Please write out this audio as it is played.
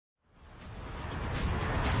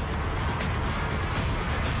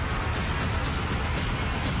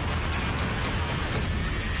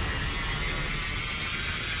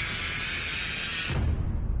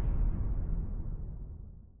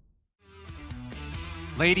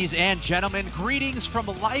Ladies and gentlemen, greetings from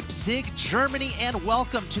Leipzig, Germany, and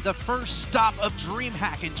welcome to the first stop of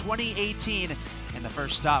Dreamhack in 2018 and the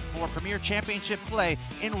first stop for Premier Championship play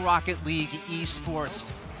in Rocket League esports.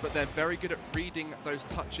 But they're very good at reading those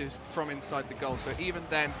touches from inside the goal. So even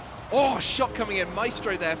then, oh, shot coming in,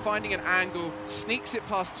 Maestro there, finding an angle, sneaks it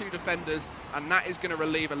past two defenders, and that is going to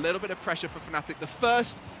relieve a little bit of pressure for Fnatic. The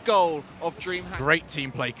first goal of Dreamhack. Great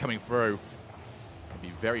team play coming through. I'd be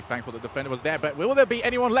very thankful the defender was there, but will there be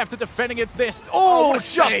anyone left to defend against this? Oh,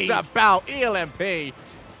 just about. ELMP.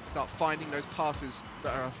 Start finding those passes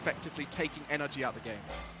that are effectively taking energy out of the game.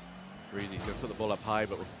 Greasy's going to put the ball up high,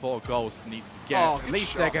 but with 4 goals needs to get. Oh, at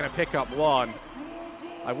least shot. they're going to pick up 1.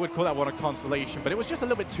 I would call that one a consolation, but it was just a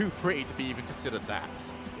little bit too pretty to be even considered that.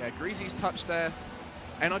 Yeah, Greasy's touch there.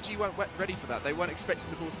 NRG weren't ready for that. They weren't expecting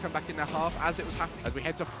the ball to come back in their half as it was happening. As we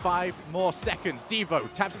head to 5 more seconds,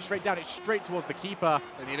 Devo taps it straight down, it's straight towards the keeper.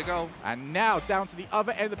 They need a goal. And now down to the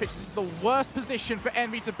other end of the pitch. This is the worst position for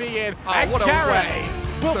Envy to be in. Oh, and what a Garrett way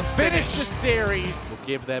will to finish finish. the series. Will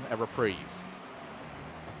give them a reprieve.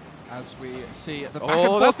 As we see the back Oh, and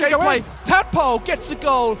forth that's gonna gameplay, Tadpole gets a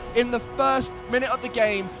goal in the first minute of the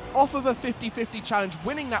game off of a 50-50 challenge,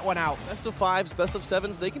 winning that one out. Best of 5s, best of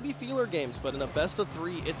 7s, they can be feeler games, but in a best of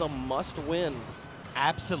 3, it's a must-win.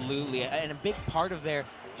 Absolutely, and a big part of their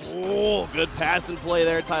just... Oh, good pass and play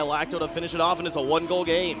there, Tylacto to finish it off, and it's a 1-goal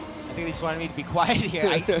game. I think they just wanted me to be quiet here.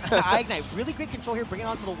 I Ignite, really great control here, bringing it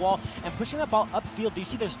onto the wall and pushing that ball upfield. Do you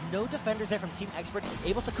see there's no defenders there from Team Expert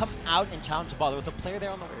able to come out and challenge the ball? There was a player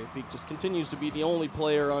there on the... Very Peak just continues to be the only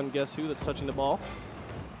player on Guess Who that's touching the ball.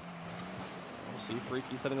 We'll see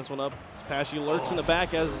Freaky setting this one up. Pashy lurks in the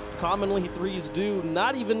back as commonly 3s do.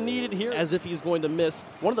 Not even needed here as if he's going to miss.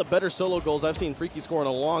 One of the better solo goals I've seen Freaky score in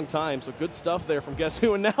a long time, so good stuff there from Guess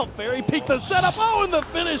Who. And now Fairy Peak the setup. Oh, and the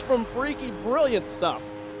finish from Freaky. Brilliant stuff.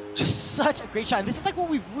 Just such a great shot. And this is like what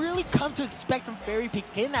we've really come to expect from Fairy Peak.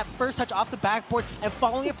 Getting that first touch off the backboard and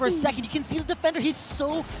following it for a second. You can see the defender, he's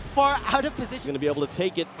so far out of position. He's going to be able to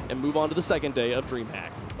take it and move on to the second day of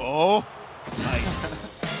Dreamhack. Oh, nice.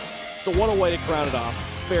 It's the one away to crown it off.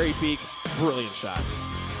 Fairy Peak, brilliant shot.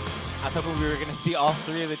 I was hoping we were going to see all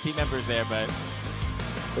 3 of the team members there, but...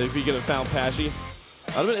 If he could have found Pashy.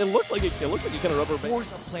 It looked like he kind of rubber band.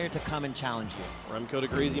 Force a player to come and challenge you. Remco to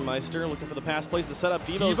Greasy Meister, looking for the pass plays to set up.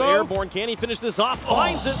 Devo's airborne. Can he finish this off?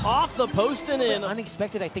 Finds it off the post and in.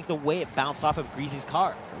 Unexpected, I think, the way it bounced off of Greasy's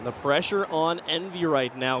car. And the pressure on Envy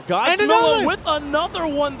right now. Godsnow with another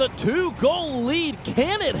one. The 2-goal lead.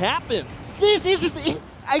 Can it happen? This is just...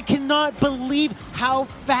 I cannot believe how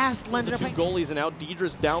fast London The are 2 playing. goalies and now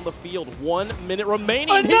Deidre's down the field. 1 minute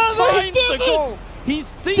remaining. Another! He finds the goal. He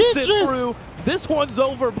sinks it through. This one's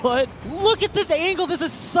over, but look at this angle. This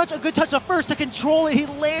is such a good touch. The first to control it. He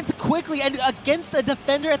lands quickly and against a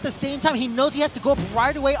defender at the same time. He knows he has to go up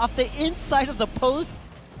right away off the inside of the post.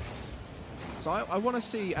 So I want to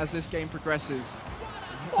see as this game progresses.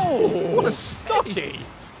 Oh, what a stocky.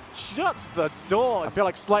 Shuts the door. I feel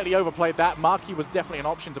like slightly overplayed that. Marquis was definitely an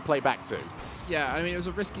option to play back to. Yeah, I mean, it was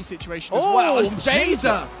a risky situation as well. As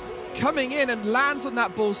Jaser coming in and lands on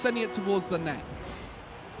that ball, sending it towards the net.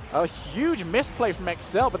 A huge misplay from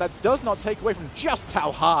Excel, but that does not take away from just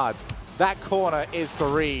how hard that corner is to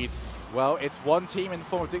read. Well, it's one team in the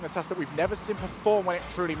form of Dignitas that we've never seen perform when it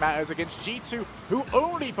truly matters against G2, who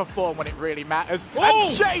only perform when it really matters. And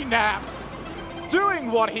JNaps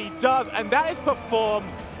doing what he does, and that is perform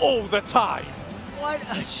all the time. What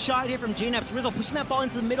a shot here from JNaps. Rizzo pushing that ball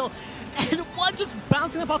into the middle. And what, just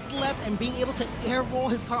bouncing up off to the left and being able to air roll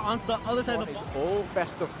his car onto the other side of the ball. It's all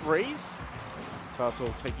best of 3s.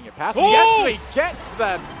 Turtle taking it past. He actually gets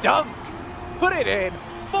the dunk. Put it in.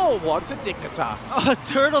 4-1 to Dignitas.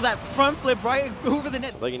 Turtle, that front flip right over the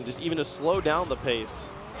net. they can just slow down the pace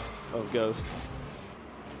of Ghost.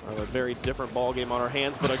 A very different ball game on our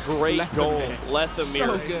hands, but a great goal.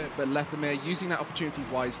 Lethamyr. So good, but Lethamyr using that opportunity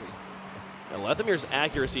wisely. And Lethamyr's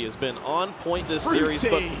accuracy has been on point this series,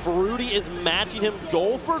 but Fruity is matching him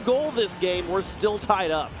goal for goal this game. We're still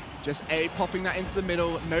tied up. Just popping that into the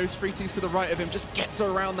middle, knows Freety's to the right of him, just gets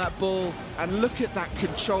around that ball, and look at that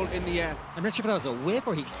control in the air. I'm not sure if that was a whip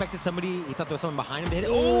or he expected somebody, he thought there was someone behind him to hit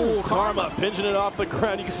it. Oh, Karma pinching it off the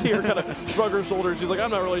ground. You can see her kind of shrug her shoulders. She's like,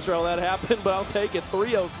 I'm not really sure how that happened, but I'll take it.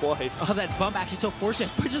 3-0 splice. Oh, that bump actually so fortunate.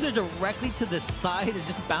 Pushes her directly to the side and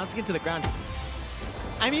just bouncing into the ground.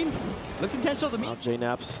 I mean, looks intentional to me. Now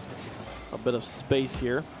JNaps, a bit of space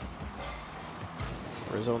here.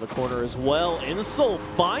 Rizzo in the corner as well. Insol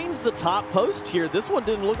finds the top post here. This one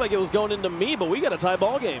didn't look like it was going into me, but we got a tie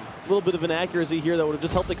ball game. A little bit of inaccuracy here that would have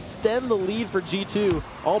just helped extend the lead for G2.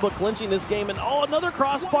 All but clinching this game. And oh, another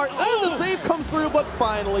crossbar. Oh, the save comes through, but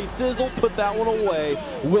finally Sizzle put that one away.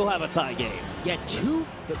 We'll have a tie game. Yeah, two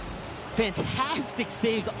fantastic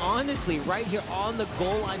saves, honestly, right here on the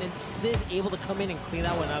goal line, and Sizz able to come in and clean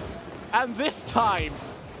that one up. And this time,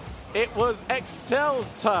 it was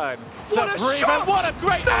Excel's turn What to a breathe. shot! And what a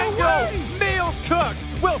great No angle! way! Niels Cook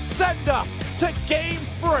will send us to game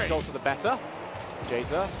 3. Goal to the better.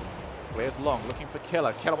 Jazer clears long, looking for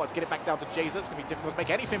Killer. Killer wants to get it back down to Jazer. It's going to be difficult to make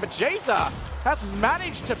anything, but Jazer has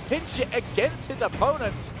managed to pinch it against his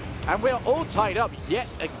opponent. And we're all tied up yet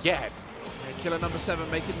again. Yeah, Killer number 7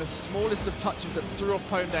 making the smallest of touches that threw off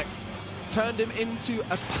Pondex. Turned him into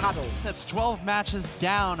a paddle. That's 12 matches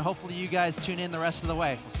down. Hopefully you guys tune in the rest of the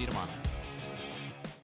way. We'll see you tomorrow.